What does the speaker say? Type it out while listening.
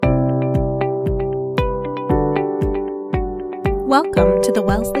Welcome to the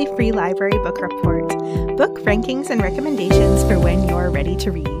Wellesley Free Library Book Report, book rankings and recommendations for when you're ready to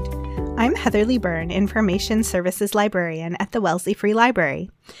read. I'm Heatherly Byrne, Information Services Librarian at the Wellesley Free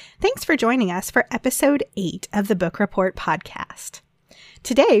Library. Thanks for joining us for episode 8 of the Book Report podcast.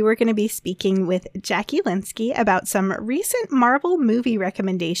 Today, we're going to be speaking with Jackie Linsky about some recent Marvel movie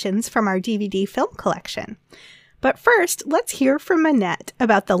recommendations from our DVD film collection. But first, let's hear from Manette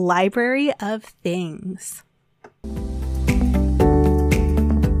about the Library of Things.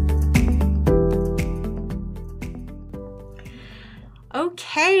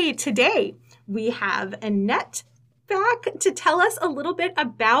 Okay, today we have Annette back to tell us a little bit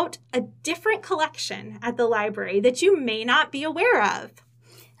about a different collection at the library that you may not be aware of.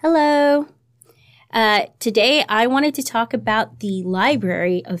 Hello. Today I wanted to talk about the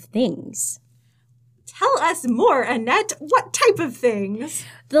Library of Things. Tell us more, Annette. What type of things?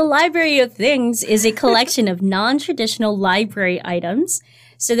 The Library of Things is a collection of non-traditional library items.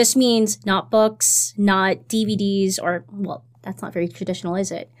 So this means not books, not DVDs, or, well, that's not very traditional,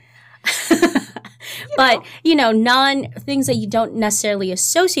 is it? But, things that you don't necessarily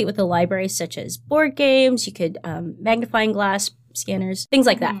associate with the library, such as board games, you could, magnifying glass, scanners, things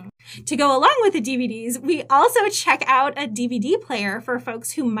like that. To go along with the DVDs, we also check out a DVD player for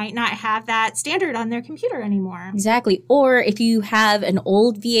folks who might not have that standard on their computer anymore. Exactly. Or if you have an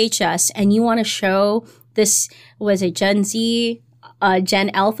old VHS and you want to show this was a Gen Z, Gen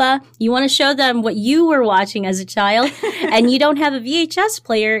Alpha, you want to show them what you were watching as a child and you don't have a VHS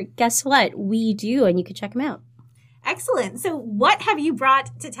player, guess what? We do, and you can check them out. Excellent. So what have you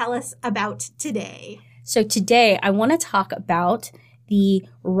brought to tell us about today? So today I want to talk about the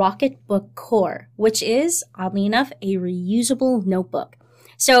Rocketbook Core, which is, oddly enough, a reusable notebook.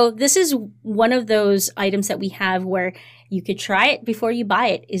 So this is one of those items that we have where you could try it before you buy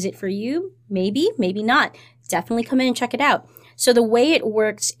it. Is it for you? Maybe, maybe not. Definitely come in and check it out. So the way it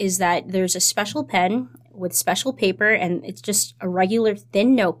works is that there's a special pen with special paper, and it's just a regular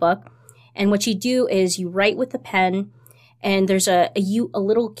thin notebook. And what you do is you write with the pen, and there's a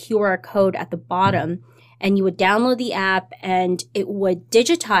little QR code at the bottom, and you would download the app, and it would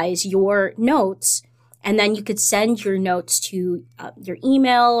digitize your notes, and then you could send your notes to your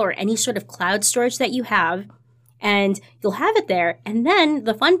email or any sort of cloud storage that you have, and you'll have it there. And then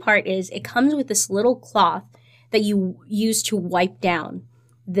the fun part is it comes with this little cloth that you use to wipe down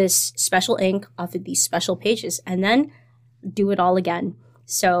this special ink off of these special pages and then do it all again.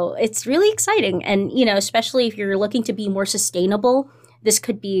 So it's really exciting. And, especially if you're looking to be more sustainable, this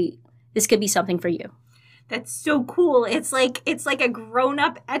could be something for you. That's so cool. It's like a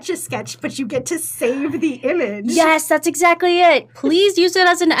grown-up Etch-a-Sketch, but you get to save the image. Yes, that's exactly it. Please use it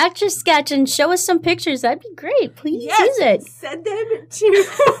as an Etch-a-Sketch and show us some pictures. That'd be great. Please use it. Send them to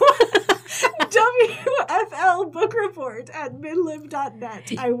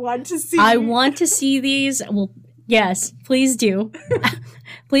wflbookreport@midlib.net. I want to see these. Well, yes, please do.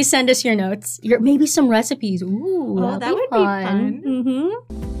 Please send us your notes. Maybe some recipes. Ooh, that would be fun.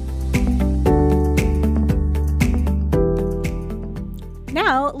 Mm-hmm.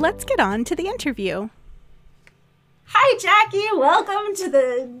 Now, let's get on to the interview. Hi, Jackie. Welcome to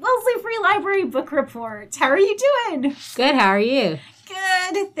the Wellesley Free Library Book Report. How are you doing? Good. How are you?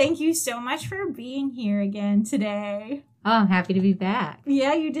 Good. Thank you so much for being here again today. Oh, I'm happy to be back.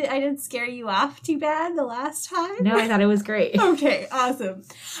 Yeah, you did. I didn't scare you off too bad the last time. No, I thought it was great. Okay, awesome.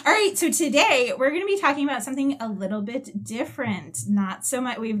 All right, so today we're going to be talking about something a little bit different. Not so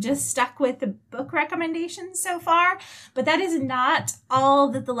much. We've just stuck with the book recommendations so far, but that is not all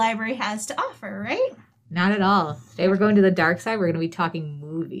that the library has to offer, right? Not at all. Today we're going to the dark side. We're going to be talking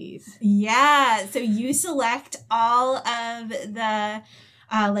movies. Yeah, so you select all of the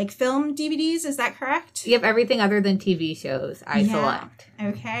film DVDs, is that correct? Yep, everything other than TV shows I select.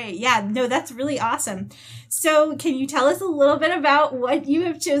 Okay, yeah, no, that's really awesome. So can you tell us a little bit about what you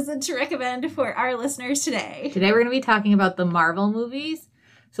have chosen to recommend for our listeners today? Today we're going to be talking about the Marvel movies.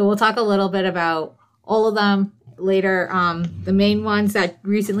 So we'll talk a little bit about all of them later. The main ones that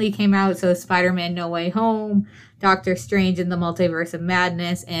recently came out, so Spiderman No Way Home, Doctor Strange in the Multiverse of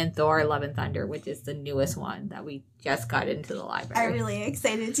Madness, and Thor Love and Thunder, which is the newest one that we just got into the library. I'm really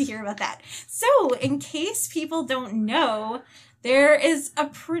excited to hear about that. So, in case people don't know, there is a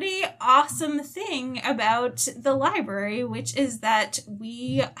pretty awesome thing about the library, which is that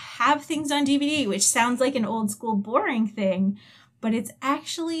we have things on DVD, which sounds like an old school boring thing, but it's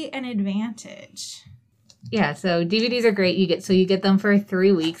actually an advantage. Yeah, so DVDs are great. You get them for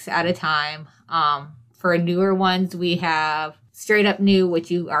 3 weeks at a time. For newer ones, we have Straight Up New, which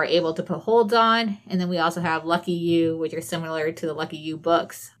you are able to put holds on. And then we also have Lucky You, which are similar to the Lucky You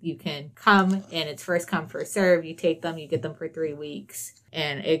books. You can come and it's first come, first serve. You take them, you get them for 3 weeks.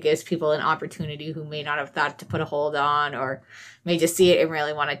 And it gives people an opportunity who may not have thought to put a hold on or may just see it and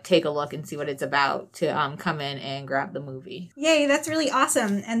really want to take a look and see what it's about to come in and grab the movie. Yay, that's really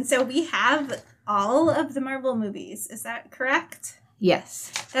awesome. And so we have all of the Marvel movies. Is that correct?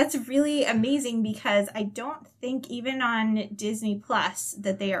 Yes. That's really amazing because I don't think even on Disney Plus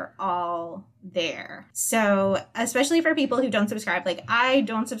that they are all there. So especially for people who don't subscribe, like I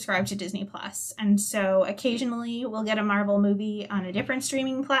don't subscribe to Disney Plus. And so occasionally we'll get a Marvel movie on a different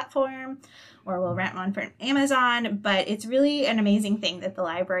streaming platform or we'll rent one from Amazon. But it's really an amazing thing that the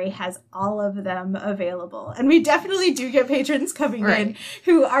library has all of them available. And we definitely do get patrons coming in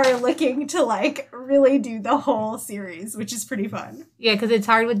who are looking to like really do the whole series, which is pretty fun. Yeah, because it's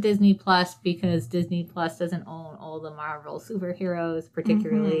hard with Disney Plus because Disney Plus doesn't own all the Marvel superheroes,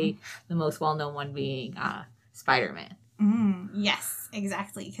 particularly the most well-known one being Spider-Man. Yes,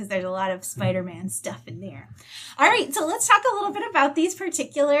 exactly, because there's a lot of Spider-Man stuff in there. All right, so let's talk a little bit about these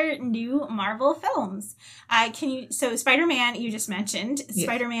particular new Marvel films. So Spider-Man, you just mentioned. Yes.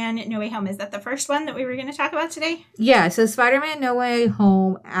 Spider-Man No Way Home, is that the first one that we were going to talk about today? Yeah, so Spider-Man No Way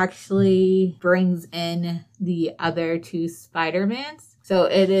Home actually brings in the other 2 Spider-Mans. So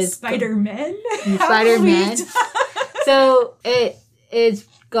it is... Spider-Man? Spider-Man. So it is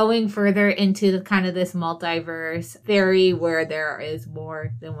going further into the kind of this multiverse theory where there is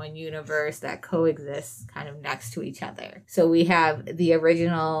more than one universe that coexists kind of next to each other. So we have the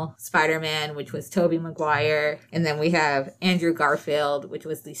original Spider-Man, which was Tobey Maguire, and then we have Andrew Garfield, which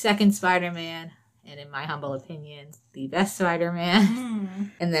was the second Spider-Man, and in my humble opinion, the best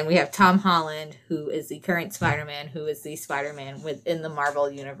Spider-Man. And then we have Tom Holland, who is the current Spider-Man, who is the Spider-Man within the Marvel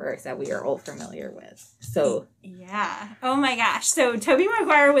universe that we are all familiar with. So yeah. Oh my gosh. So Tobey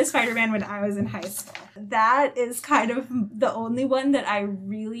Maguire was Spider-Man when I was in high school. That is kind of the only one that I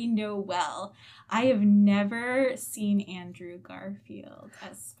really know well. I have never seen Andrew Garfield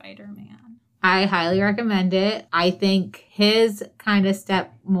as Spider-Man. I highly recommend it. I think his kind of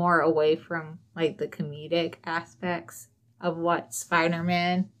step more away from like the comedic aspects of what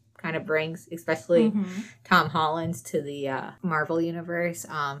Spider-Man kind of brings, especially Tom Holland's to the Marvel universe.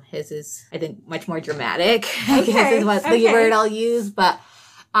 His is, I think, much more dramatic. I guess is what the word I'll use, but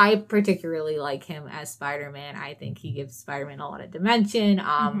I particularly like him as Spider-Man. I think he gives Spider-Man a lot of dimension.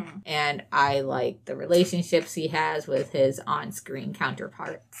 And I like the relationships he has with his on-screen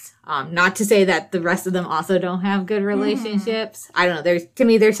counterparts. Not to say that the rest of them also don't have good relationships. I don't know. To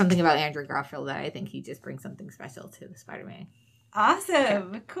me, there's something about Andrew Garfield that I think he just brings something special to the Spider-Man.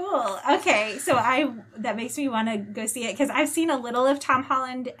 Awesome. Cool. Okay. So that makes me want to go see it because I've seen a little of Tom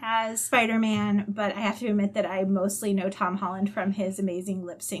Holland as Spider-Man, but I have to admit that I mostly know Tom Holland from his amazing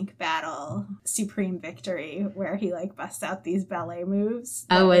lip sync battle, Supreme Victory, where he like busts out these ballet moves.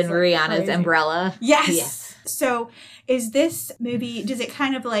 Oh, and Rihanna's crazy. Umbrella. Yes. So is this movie, does it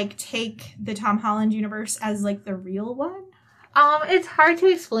kind of like take the Tom Holland universe as like the real one? It's hard to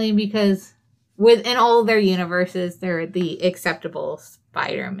explain because within all their universes, they're the acceptable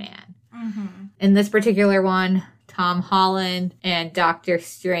Spider-Man. In this particular one, Tom Holland and Doctor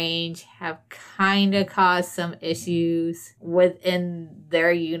Strange have kind of caused some issues within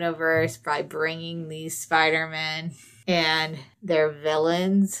their universe by bringing these Spider-Men and their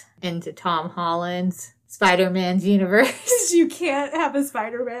villains into Tom Holland's Spider-Man's universe. You can't have a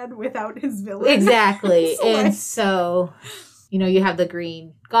Spider-Man without his villain. Exactly. And so, you know, you have the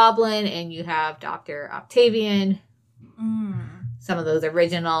Green Goblin and you have Dr. Octavian. Some of those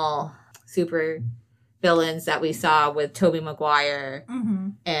original super villains that we saw with Tobey Maguire.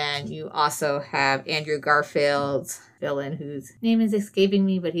 And you also have Andrew Garfield's villain whose name is escaping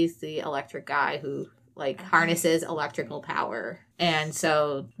me, but he's the electric guy who like harnesses electrical power. And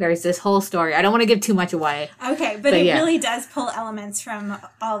so there's this whole story. I don't want to give too much away. Okay, but it really does pull elements from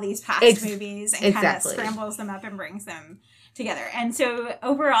all these past movies and kind of scrambles them up and brings them together. And so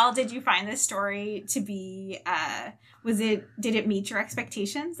overall, did you find this story to be, did it meet your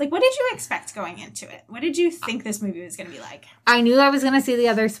expectations? Like, what did you expect going into it? What did you think this movie was going to be like? I knew I was going to see the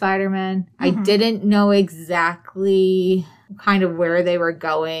other Spider-Man. I didn't know exactly kind of where they were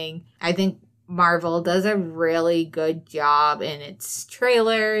going. I think Marvel does a really good job in its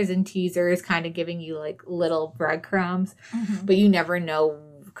trailers and teasers, kind of giving you like little breadcrumbs, but you never know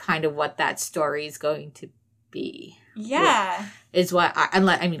kind of what that story is going to be. Yeah. Is what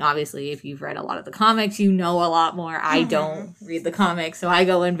I mean, obviously, if you've read a lot of the comics, you know a lot more. I don't read the comics, so I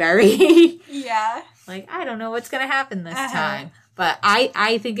go in very like, I don't know what's going to happen this time. But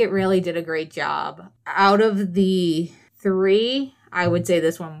I think it really did a great job. Out of the three, I would say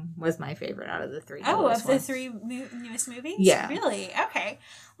this one was my favorite out of the three. Oh, of the ones. three newest movies? Yeah. Really? Okay.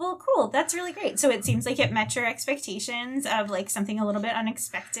 Well, cool. That's really great. So it seems like it met your expectations of like something a little bit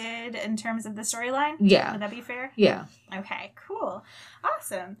unexpected in terms of the storyline? Yeah. Would that be fair? Yeah. Okay, cool.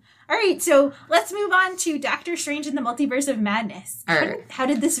 Awesome. All right, so let's move on to Doctor Strange in the Multiverse of Madness. All right. How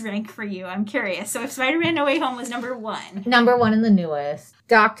did this rank for you? I'm curious. So if Spider-Man No Way Home was number one. Number one in the newest.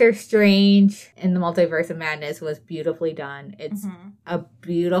 Doctor Strange in the Multiverse of Madness was beautifully done. It's a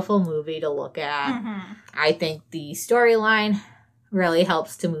beautiful movie to look at. I think the storyline really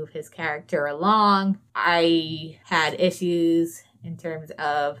helps to move his character along. I had issues in terms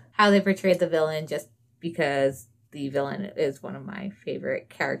of how they portrayed the villain just because the villain is one of my favorite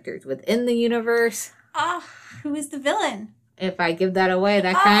characters within the universe. Oh, who is the villain? If I give that away,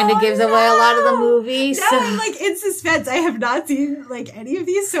 that kind of gives away a lot of the movie. No, I'm like in suspense. I have not seen like any of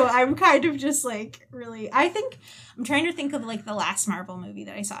these, so I'm kind of just like really. I'm trying to think of like the last Marvel movie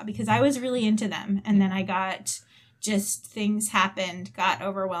that I saw because I was really into them, and then I got just things happened, got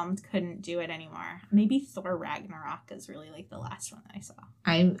overwhelmed, couldn't do it anymore. Maybe Thor Ragnarok is really like the last one that I saw.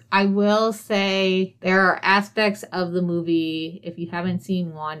 I will say there are aspects of the movie, if you haven't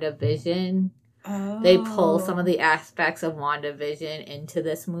seen WandaVision, they pull some of the aspects of WandaVision into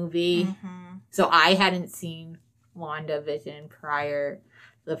this movie. So I hadn't seen WandaVision prior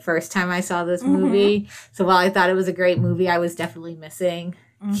the first time I saw this movie. So while I thought it was a great movie, I was definitely missing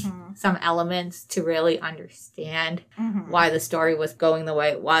some elements to really understand why the story was going the way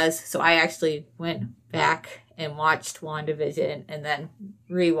it was. So I actually went back and watched WandaVision and then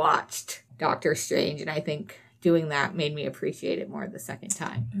rewatched Doctor Strange. And I think doing that made me appreciate it more the second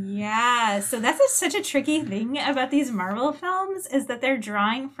time. Yeah, so that's such a tricky thing about these Marvel films is that they're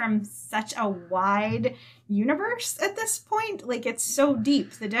drawing from such a wide universe at this point. Like, it's so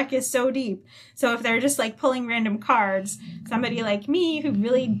deep. The deck is so deep. So if they're just like pulling random cards, somebody like me who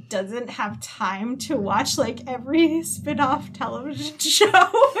really doesn't have time to watch like every spin-off television show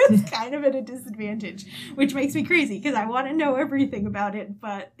is kind of at a disadvantage, which makes me crazy because I want to know everything about it,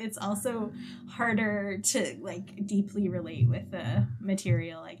 but it's also harder to like deeply relate with the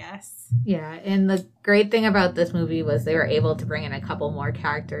material, I guess. Yeah, and the great thing about this movie was they were able to bring in a couple more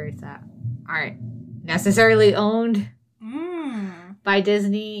characters that aren't necessarily owned by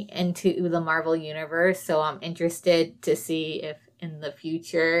Disney into the Marvel universe. So I'm interested to see if in the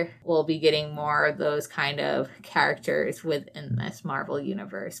future we'll be getting more of those kind of characters within this Marvel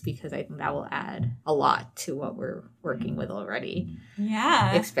universe, because I think that will add a lot to what we're working with already.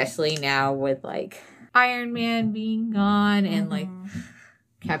 Yeah. Especially now with like Iron Man being gone and like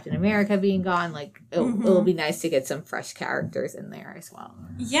Captain America being gone, like it'll be nice to get some fresh characters in there as well.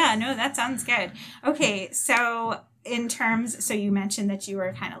 Yeah, no, that sounds good. Okay, so so you mentioned that you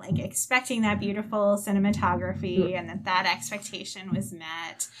were kind of like expecting that beautiful cinematography and that expectation was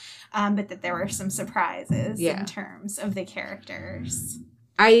met, but that there were some surprises in terms of the characters.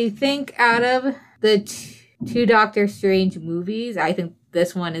 I think out of the two Doctor Strange movies, I think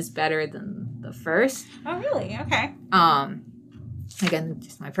this one is better than the first. Oh, really? Okay. Again,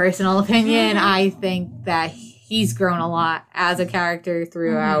 just my personal opinion. I think that he's grown a lot as a character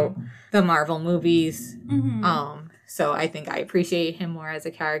throughout the Marvel movies. So I think I appreciate him more as a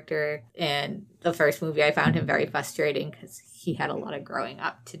character. And the first movie, I found him very frustrating because he had a lot of growing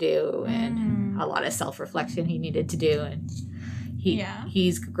up to do and a lot of self-reflection he needed to do. And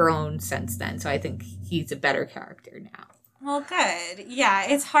he's grown since then. So I think he's a better character now. Well, good. Yeah,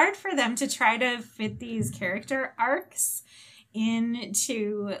 it's hard for them to try to fit these character arcs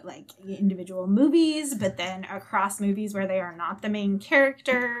into like individual movies, but then across movies where they are not the main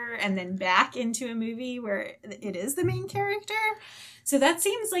character, and then back into a movie where it is the main character. So that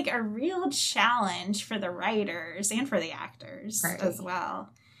seems like a real challenge for the writers and for the actors as well.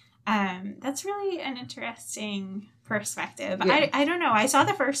 That's really an interesting perspective. Yeah. I don't know. I saw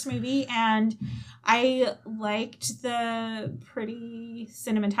the first movie and I liked the pretty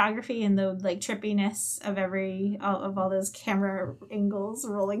cinematography and the like trippiness of all those camera angles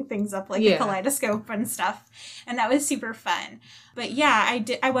rolling things up like a kaleidoscope and stuff. And that was super fun. But yeah,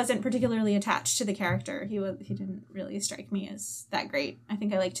 I wasn't particularly attached to the character. He didn't really strike me as that great. I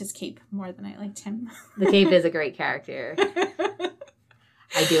think I liked his cape more than I liked him. The cape is a great character.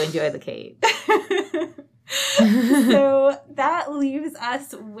 I do enjoy the cape. So that leaves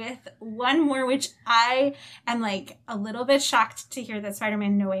us with one more, which I am like a little bit shocked to hear that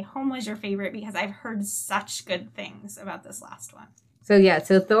Spider-Man No Way Home was your favorite, because I've heard such good things about this last one.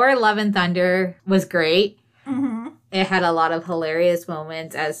 So Thor Love and Thunder was great. Mm-hmm. It had a lot of hilarious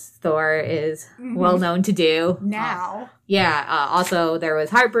moments, as Thor is well known to do. Now. Also, there was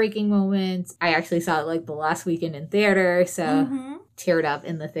heartbreaking moments. I actually saw it like the last weekend in theater, so teared up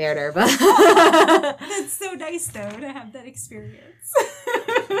in the theater. But that's so nice, though, to have that experience.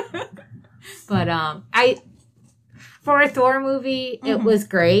 But for a Thor movie, it was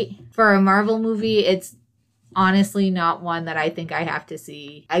great. For a Marvel movie, it's honestly not one that I think I have to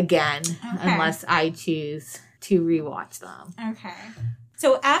see again unless I choose to rewatch them. Okay.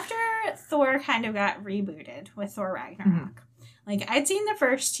 So after Thor kind of got rebooted with Thor Ragnarok, like I'd seen the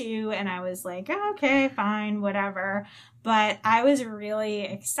first two and I was like, oh, okay, fine, whatever. But I was really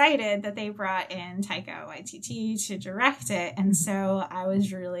excited that they brought in Taika Waititi to direct it. And so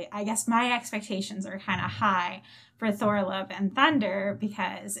I guess my expectations are kind of high for Thor Love and Thunder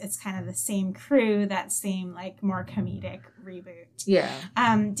because it's kind of the same crew, that same like more comedic reboot. Yeah.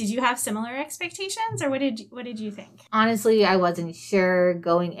 Did you have similar expectations or what did you think? Honestly, I wasn't sure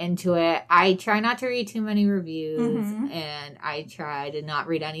going into it. I try not to read too many reviews and I try to not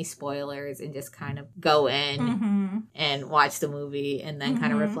read any spoilers and just kind of go in and watch the movie and then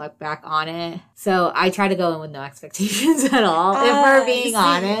kind of reflect back on it. So I try to go in with no expectations at all, if we're being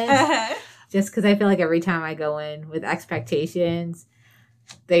honest. Just because I feel like every time I go in with expectations,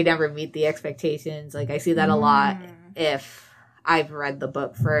 they never meet the expectations. Like, I see that a lot if I've read the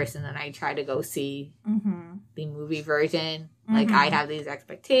book first and then I try to go see the movie version. Like, I have these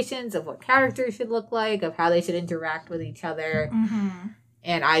expectations of what characters should look like, of how they should interact with each other.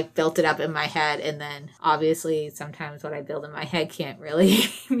 And I built it up in my head. And then, obviously, sometimes what I build in my head can't really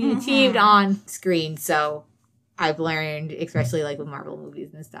be achieved on screen. So I've learned, especially like with Marvel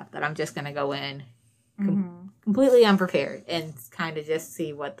movies and stuff, that I'm just going to go in completely unprepared and kind of just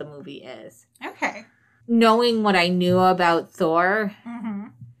see what the movie is. Okay. Knowing what I knew about Thor,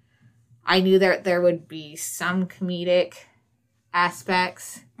 I knew that there would be some comedic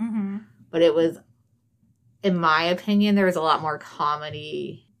aspects, but it was, in my opinion, there was a lot more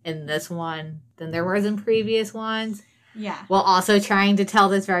comedy in this one than there was in previous ones. Yeah. While also trying to tell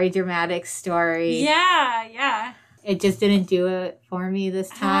this very dramatic story. Yeah. It just didn't do it for me this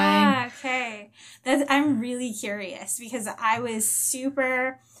time. Okay. I'm really curious because I was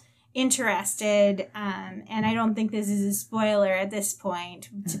super interested, and I don't think this is a spoiler at this point,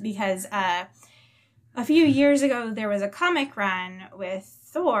 because a few years ago there was a comic run with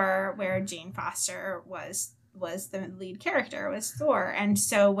Thor where Jane Foster was the lead character, was Thor. And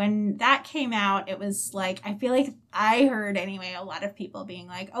so when that came out, it was like, I feel like I heard anyway, a lot of people being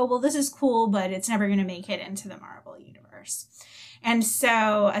like, oh, well, this is cool, but it's never going to make it into the Marvel universe. And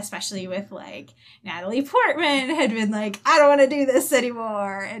so, especially with like Natalie Portman had been like, I don't want to do this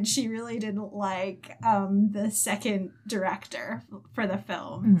anymore. And she really didn't like the second director for the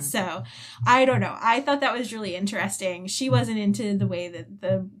film. So I don't know. I thought that was really interesting. She wasn't into the way that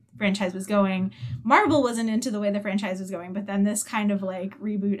the franchise was going. Marvel wasn't into the way the franchise was going, but then this kind of like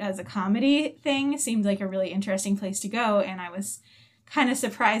reboot as a comedy thing seemed like a really interesting place to go, and I was kind of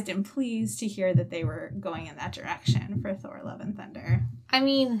surprised and pleased to hear that they were going in that direction for Thor Love and Thunder. I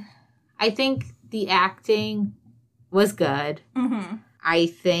mean, I think the acting was good. I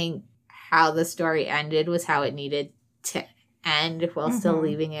think how the story ended was how it needed to end, while still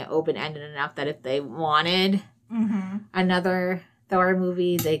leaving it open-ended enough that if they wanted another Thor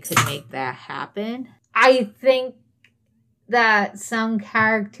movie, they could make that happen. I think that some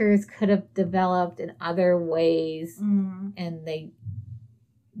characters could have developed in other ways, and they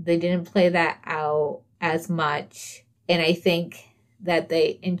didn't play that out as much. And I think that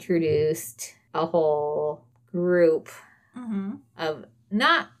they introduced a whole group of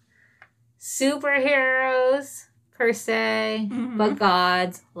not superheroes per se, but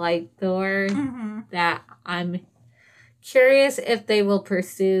gods like Thor that I'm curious if they will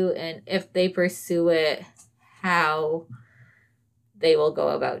pursue, and if they pursue it, how they will go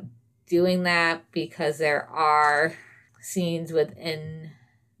about doing that, because there are scenes within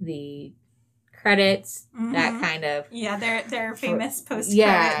the credits that kind of they're famous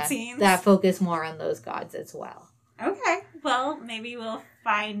post-credit scenes that focus more on those gods as well. Okay, well, maybe we'll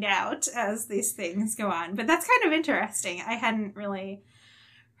find out as these things go on, but that's kind of interesting. I hadn't really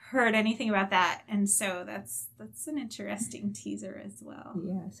heard anything about that, and so that's an interesting teaser as well.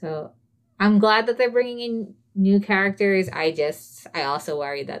 Yeah, so I'm glad that they're bringing in new characters. I also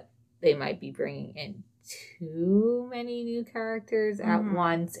worry that they might be bringing in too many new characters at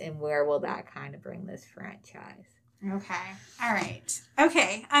once, and where will that kind of bring this franchise? Okay. All right.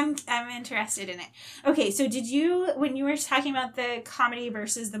 Okay. I'm interested in it. Okay. So did you, when you were talking about the comedy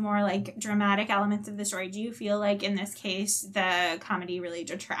versus the more like dramatic elements of the story, do you feel like in this case the comedy really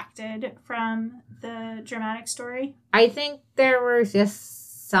detracted from the dramatic story? I think there were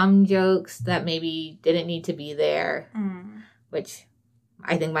just some jokes that maybe didn't need to be there, which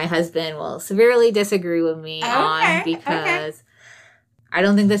I think my husband will severely disagree with me on because I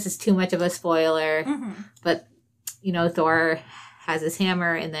don't think this is too much of a spoiler, but you know, Thor has his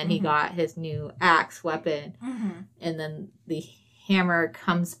hammer and then he got his new axe weapon and then the hammer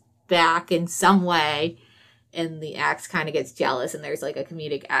comes back in some way and the axe kind of gets jealous and there's like a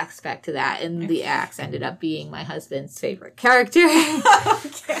comedic aspect to that and the axe ended up being my husband's favorite character.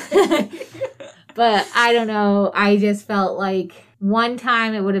 But I don't know. I just felt like one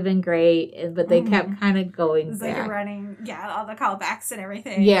time it would have been great, but they kept kind of going back. It's like running, all the callbacks and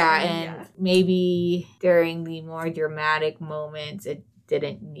everything. Yeah, and maybe during the more dramatic moments, it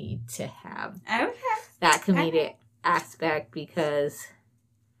didn't need to have that comedic aspect because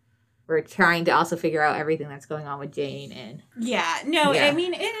we're trying to also figure out everything that's going on with Jane. And I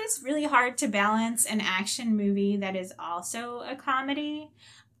mean, it is really hard to balance an action movie that is also a comedy.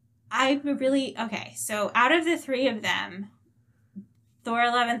 So out of the three of them, Thor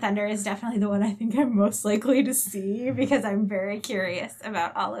Love and Thunder is definitely the one I think I'm most likely to see because I'm very curious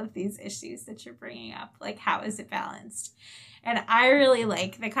about all of these issues that you're bringing up. Like, how is it balanced? And I really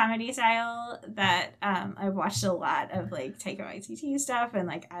like the comedy style that I've watched a lot of, like, Taika Waititi stuff. And,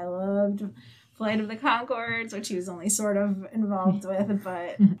 like, I loved Flight of the Conchords, which he was only sort of involved with.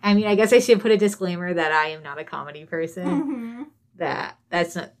 But I mean, I guess I should put a disclaimer that I am not a comedy person.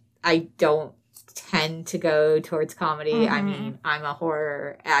 That's not... I don't tend to go towards comedy. I mean, I'm a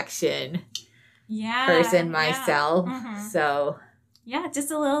horror action person myself. So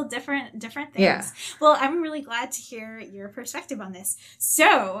just a little different things. Yeah. Well, I'm really glad to hear your perspective on this.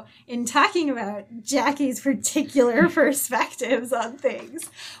 So, in talking about Jackie's particular perspectives on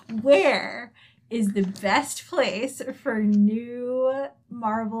things, where is the best place for new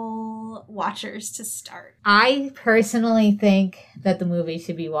Marvel watchers to start? I personally think that the movie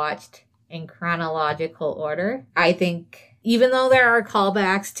should be watched in chronological order. I think even though there are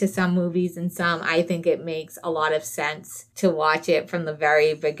callbacks to some movies and some, I think it makes a lot of sense to watch it from the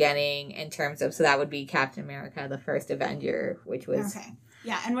very beginning in terms of, so that would be Captain America, the first Avenger, which was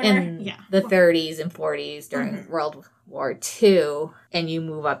in the 30s and 40s during World War II, and you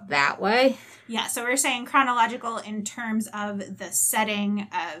move up that way. Yeah, so we're saying chronological in terms of the setting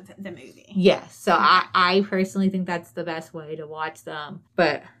of the movie. Yes, so I personally think that's the best way to watch them,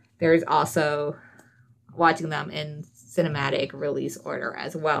 but there's also watching them in cinematic release order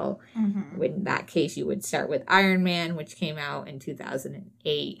as well. In that case, you would start with Iron Man, which came out in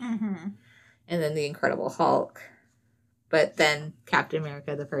 2008, and then The Incredible Hulk. But then Captain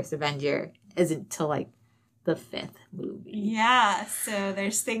America, the First Avenger, isn't till like the 5th movie. Yeah, so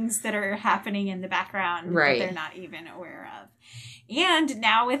there's things that are happening in the background that they're not even aware of. And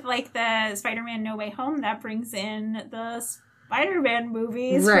now with like the Spider-Man No Way Home, that brings in the Spider-Man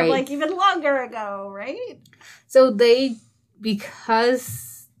movies from like even longer ago, right? So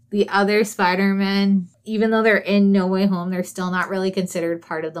because the other Spider-Man, even though they're in No Way Home, they're still not really considered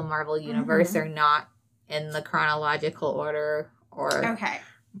part of the Marvel Universe. They're not in the chronological order or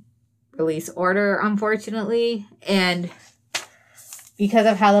release order, unfortunately. And because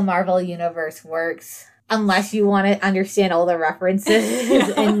of how the Marvel Universe works, unless you want to understand all the references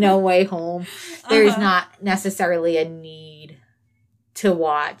in No Way Home, there's not necessarily a need to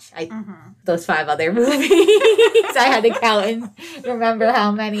watch those 5 other movies. I had to count and remember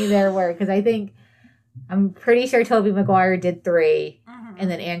how many there were, because I'm pretty sure Tobey Maguire did 3, and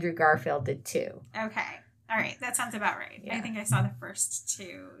then Andrew Garfield did 2. Okay. All right. That sounds about right. Yeah. I think I saw the first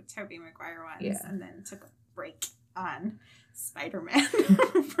 2 Tobey Maguire ones and then took a break on Spider-Man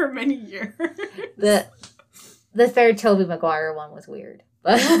for many years. The 3rd Tobey Maguire one was weird.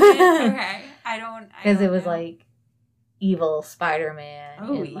 Okay. Because it was like evil Spider-Man.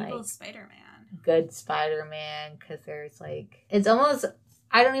 Oh, and evil like Spider-Man. Good Spider-Man, because there's like... It's almost...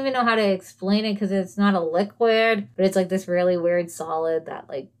 I don't even know how to explain it because it's not a liquid, but it's like this really weird solid that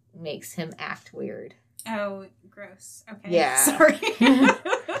like makes him act weird. Oh, gross. Okay. Yeah. Sorry.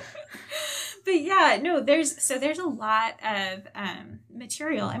 But yeah, no, there's a lot of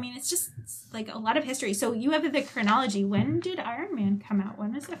material. I mean, it's like a lot of history. So you have the chronology. When did Iron Man come out?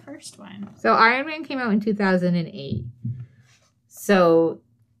 When was the first one? So Iron Man came out in 2008. So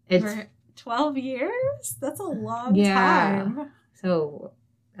it's... For 12 years? That's a long time. So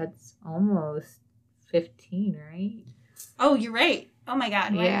that's almost 15, right? Oh, you're right. Oh my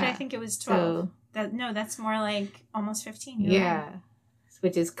God. Why did I think it was 12? That's more like almost 15 years. Yeah. Right.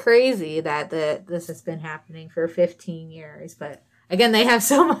 Which is crazy that this has been happening for 15 years. But again, they have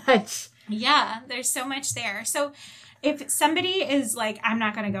so much. Yeah, there's so much there. So if somebody is like, I'm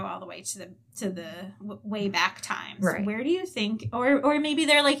not going to go all the way to the way back times, right. Where do you think, or maybe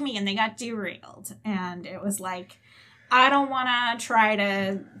they're like me and they got derailed and it was like, I don't want to try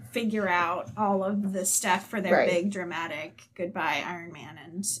to figure out all of the stuff for their big dramatic goodbye Iron Man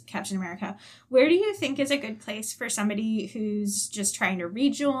and Captain America. Where do you think is a good place for somebody who's just trying to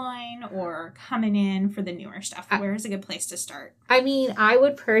rejoin or coming in for the newer stuff? Where is a good place to start? I mean, I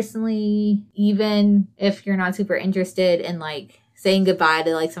would personally, even if you're not super interested in like saying goodbye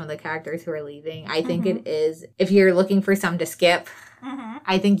to like some of the characters who are leaving, I think it is, if you're looking for some to skip,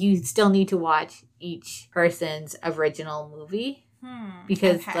 I think you still need to watch each person's original movie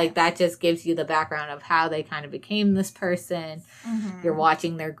because like that just gives you the background of how they kind of became this person. You're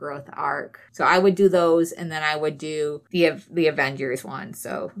watching their growth arc. So I would do those, and then I would do the Avengers one.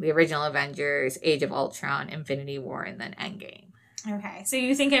 So the original Avengers, Age of Ultron, Infinity War, and then Endgame. Okay, so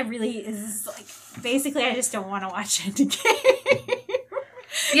you think it really is like basically I just don't want to watch Endgame.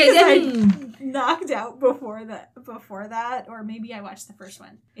 I knocked out before that, or maybe I watched the first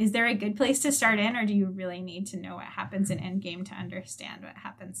one. Is there a good place to start in, or do you really need to know what happens in Endgame to understand what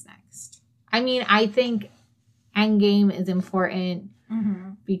happens next? I mean, I think Endgame is important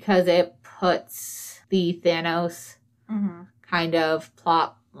because it puts the Thanos kind of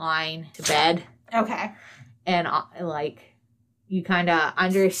plot line to bed. Okay. And like, you kind of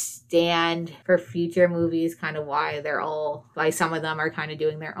understand for future movies kind of why some of them are kind of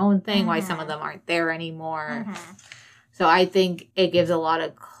doing their own thing, why some of them aren't there anymore. So I think it gives a lot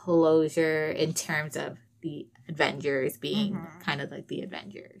of closure in terms of the Avengers being kind of like the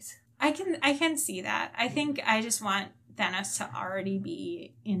Avengers. I can see that. I think I just want Thanos to already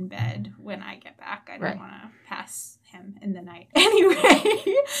be in bed when I get back. I don't want to pass him in the night.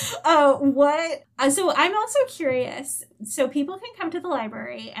 Anyway, so I'm also curious. So people can come to the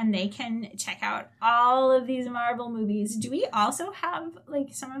library and they can check out all of these Marvel movies. Do we also have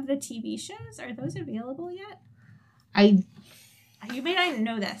like some of the TV shows? Are those available yet? You may not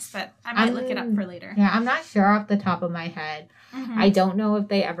know this, but I might look it up for later. Yeah, I'm not sure off the top of my head. I don't know if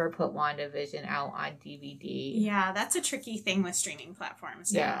they ever put WandaVision out on DVD. Yeah, that's a tricky thing with streaming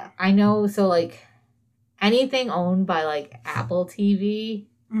platforms. Yeah, I know. So like anything owned by like Apple TV,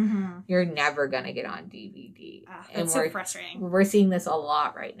 you're never going to get on DVD. That's so frustrating. We're seeing this a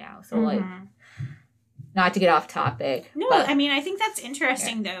lot right now. So like, not to get off topic. No, but I mean, I think that's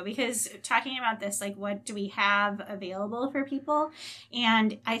interesting though, because talking about this, like, what do we have available for people?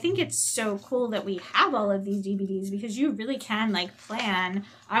 And I think it's so cool that we have all of these DVDs because you really can like plan,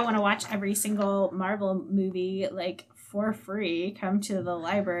 I want to watch every single Marvel movie, like, for free, come to the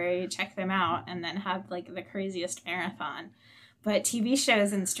library, check them out, and then have like the craziest marathon. But TV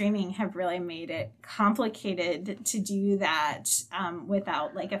shows and streaming have really made it complicated to do that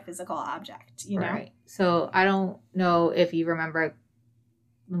without like a physical object, you know? Right. So I don't know if you remember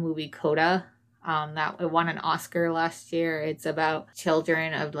the movie Coda. That it won an Oscar last year. It's about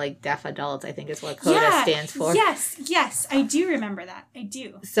children of like deaf adults, I think is what CODA stands for. Yes, I do remember that. I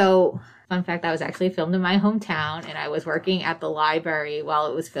do. So, fun fact, that was actually filmed in my hometown, and I was working at the library while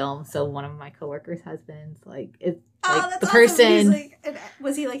it was filmed. So one of my coworkers' husbands, like, it's like the person. Like,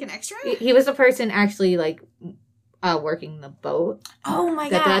 was he like an extra? He was the person actually like working the boat. Oh my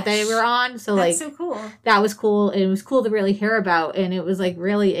gosh. That they were on. So that's like, so cool. That was cool. It was cool to really hear about, and it was like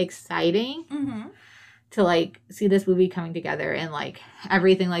really exciting to like see this movie coming together and like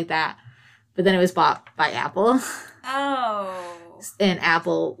everything like that. But then it was bought by Apple. Oh. And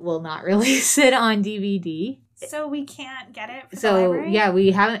Apple will not release it on DVD. So we can't get it for the library? Yeah,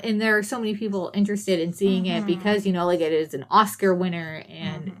 we haven't, and there are so many people interested in seeing it because, you know, like it is an Oscar winner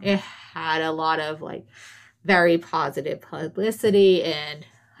and it had a lot of like very positive publicity, and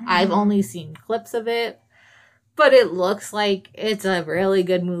I've only seen clips of it, but it looks like it's a really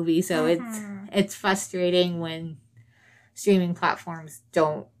good movie. So it's frustrating when streaming platforms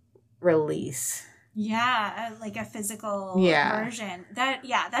don't release. Yeah, like a physical version.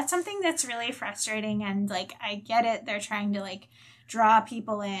 That's something that's really frustrating, and like I get it, they're trying to like draw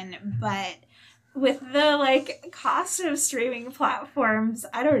people in, but with the like cost of streaming platforms,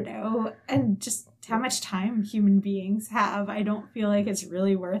 I don't know, and just how much time human beings have, I don't feel like it's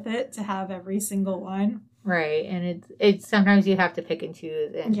really worth it to have every single one. Right, and it's sometimes you have to pick and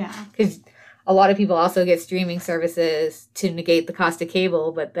choose, and because a lot of people also get streaming services to negate the cost of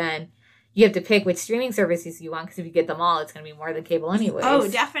cable, but then you have to pick which streaming services you want, because if you get them all, it's going to be more than cable anyways. Oh,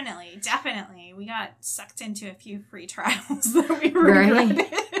 definitely. We got sucked into a few free trials that we regretted.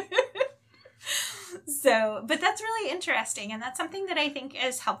 But that's really interesting. And that's something that I think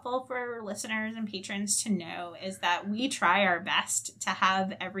is helpful for listeners and patrons to know, is that we try our best to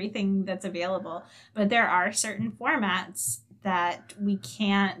have everything that's available. But there are certain formats that we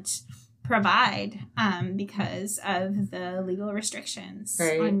can't provide because of the legal restrictions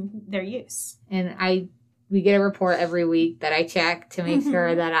on their use. And we get a report every week that I check to make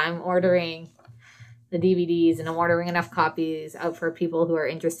sure that I'm ordering the DVDs and I'm ordering enough copies out for people who are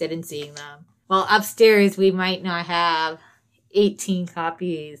interested in seeing them. Well, upstairs we might not have 18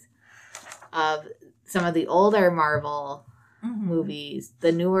 copies of some of the older Marvel movies.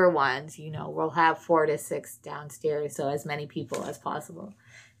 The newer ones, we'll have 4 to 6 downstairs, so as many people as possible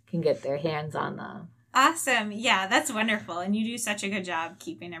can get their hands on them. Awesome. Yeah, that's wonderful. And you do such a good job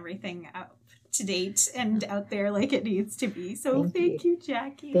keeping everything up to date and out there like it needs to be. So thank you,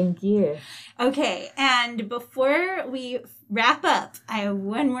 Jackie. Thank you. Okay, and before we wrap up, I have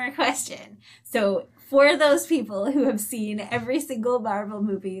one more question. So for those people who have seen every single Marvel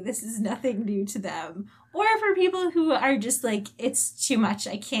movie, this is nothing new to them. Or for people who are just like, it's too much,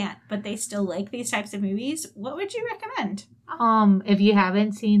 I can't, but they still like these types of movies, what would you recommend? If you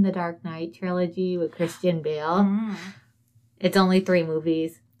haven't seen the Dark Knight trilogy with Christian Bale, it's only 3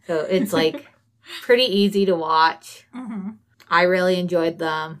 movies. So it's like pretty easy to watch. I really enjoyed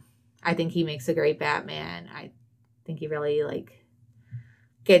them. I think he makes a great Batman. I think he really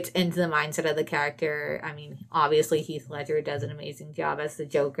gets into the mindset of the character. I mean, obviously Heath Ledger does an amazing job as the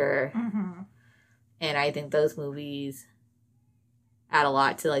Joker. And I think those movies add a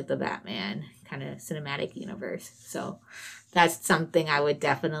lot to the Batman kind of cinematic universe. So that's something I would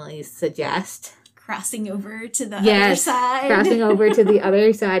definitely suggest. Crossing over to the other side. Crossing over to the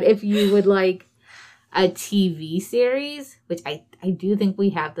other side. If you would like a TV series, which I do think we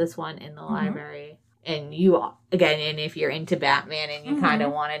have this one in the library. And and if you're into Batman and you kind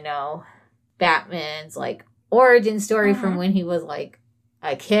of want to know Batman's origin story from when he was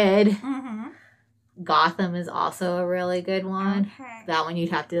a kid, Gotham is also a really good one. That one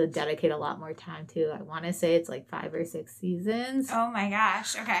you'd have to dedicate a lot more time to. I want to say it's 5 or 6 seasons. Oh my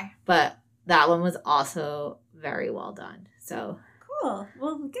gosh. Okay. But that one was also very well done. So cool.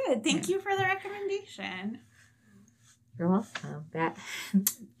 Well, good. Thank you for the recommendation. You're welcome.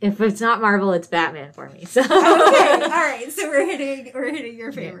 If it's not Marvel, it's Batman for me. So okay. All right. So we're hitting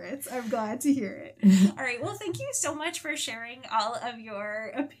your favorites. I'm glad to hear it. All right. Well, thank you so much for sharing all of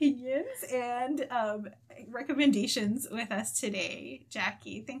your opinions and recommendations with us today,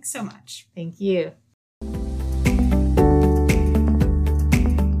 Jackie. Thanks so much. Thank you.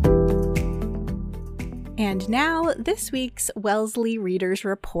 And now, this week's Wellesley Readers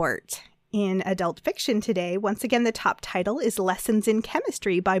Report. In adult fiction today, once again, the top title is Lessons in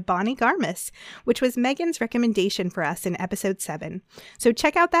Chemistry by Bonnie Garmus, which was Megan's recommendation for us in episode 7. So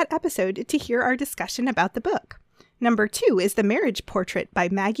check out that episode to hear our discussion about the book. Number 2 is The Marriage Portrait by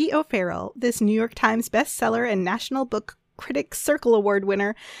Maggie O'Farrell. This New York Times bestseller and National Book Critics Circle Award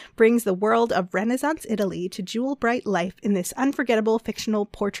winner brings the world of Renaissance Italy to jewel-bright life in this unforgettable fictional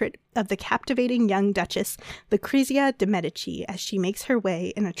portrait of the captivating young Duchess Lucrezia de' Medici as she makes her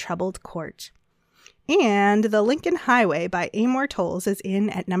way in a troubled court. And The Lincoln Highway by Amor Towles is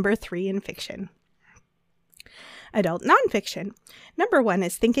in at number 3 in fiction. Adult nonfiction. Number 1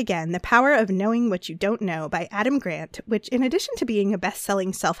 is Think Again, The Power of Knowing What You Don't Know by Adam Grant, which, in addition to being a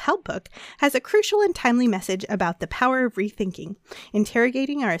best-selling self-help book, has a crucial and timely message about the power of rethinking,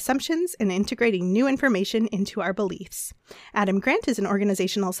 interrogating our assumptions and integrating new information into our beliefs. Adam Grant is an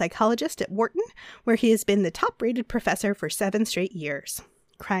organizational psychologist at Wharton, where he has been the top-rated professor for 7 straight years.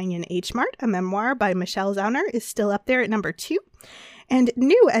 Crying in H Mart, a memoir by Michelle Zauner, is still up there at number 2. And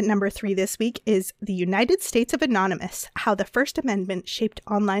new at number 3 this week is The United States of Anonymous, How the First Amendment Shaped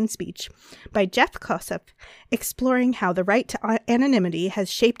Online Speech by Jeff Kossoff, exploring how the right to anonymity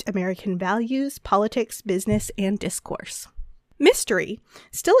has shaped American values, politics, business, and discourse. Mystery.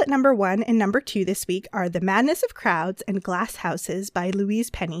 Still at number 1 and number 2 this week are The Madness of Crowds and Glass Houses by Louise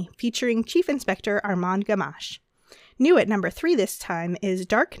Penny, featuring Chief Inspector Armand Gamache. New at number 3 this time is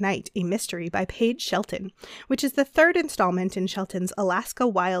Dark Night, a Mystery by Paige Shelton, which is the 3rd installment in Shelton's Alaska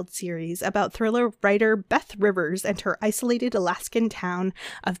Wild series about thriller writer Beth Rivers and her isolated Alaskan town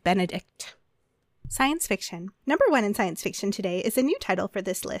of Benedict. Science fiction. Number 1 in science fiction today is a new title for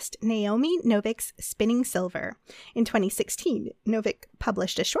this list, Naomi Novik's Spinning Silver. In 2016, Novik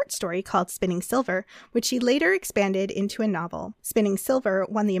published a short story called Spinning Silver, which she later expanded into a novel. Spinning Silver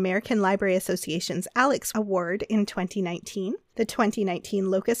won the American Library Association's Alex Award in 2019, the 2019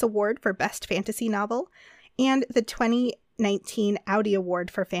 Locus Award for Best Fantasy Novel, and the 2019 Audi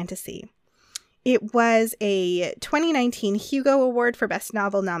Award for Fantasy. It was a 2019 Hugo Award for Best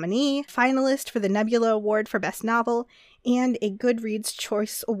Novel nominee, finalist for the Nebula Award for Best Novel, and a Goodreads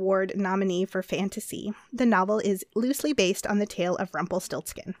Choice Award nominee for fantasy. The novel is loosely based on the tale of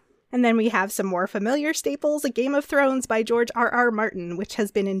Rumpelstiltskin. And then we have some more familiar staples, A Game of Thrones by George R.R. Martin, which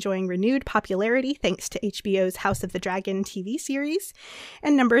has been enjoying renewed popularity thanks to HBO's House of the Dragon TV series.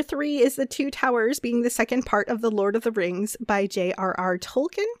 And number 3 is The Two Towers, being the second part of The Lord of the Rings by J.R.R.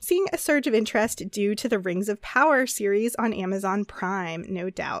 Tolkien, seeing a surge of interest due to the Rings of Power series on Amazon Prime, no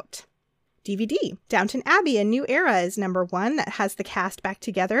doubt. DVD. Downton Abbey, A New Era is number 1, that has the cast back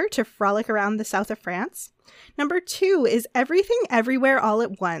together to frolic around the south of France. Number 2 is Everything Everywhere All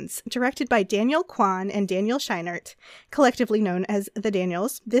at Once, directed by Daniel Kwan and Daniel Scheinert, collectively known as the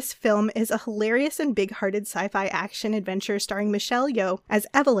Daniels. This film is a hilarious and big-hearted sci-fi action adventure starring Michelle Yeoh as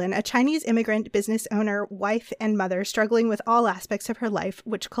Evelyn, a Chinese immigrant business owner, wife, and mother struggling with all aspects of her life,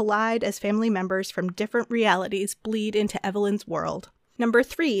 which collide as family members from different realities bleed into Evelyn's world. Number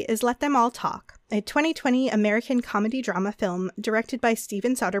 3 is Let Them All Talk, a 2020 American comedy drama film directed by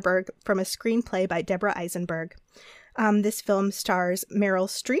Steven Soderbergh from a screenplay by Deborah Eisenberg. This film stars Meryl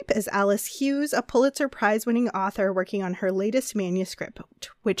Streep as Alice Hughes, a Pulitzer Prize-winning author working on her latest manuscript,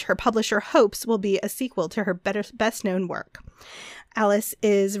 which her publisher hopes will be a sequel to her best-known work. Alice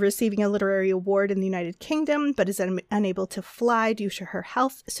is receiving a literary award in the United Kingdom, but is unable to fly due to her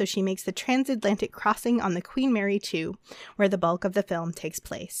health, so she makes the transatlantic crossing on the Queen Mary 2, where the bulk of the film takes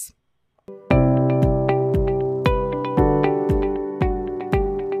place.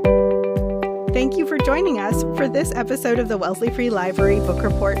 Thank you for joining us for this episode of the Wellesley Free Library Book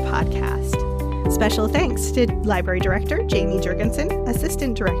Report podcast. Special thanks to Library Director Jamie Jurgensen,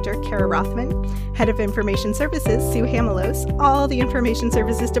 Assistant Director Kara Rothman, Head of Information Services Sue Hamilos, all the Information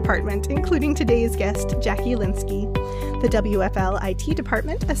Services Department, including today's guest Jackie Linsky, the WFL IT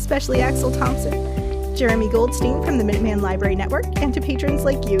Department, especially Axel Thompson, Jeremy Goldstein from the Minuteman Library Network, and to patrons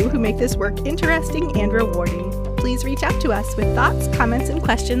like you who make this work interesting and rewarding. Please reach out to us with thoughts, comments, and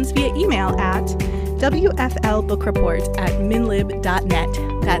questions via email at wflbookreport@minlib.net.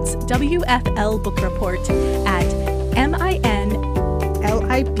 That's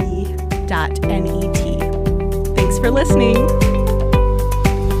wflbookreport@minlib.net. Thanks for listening.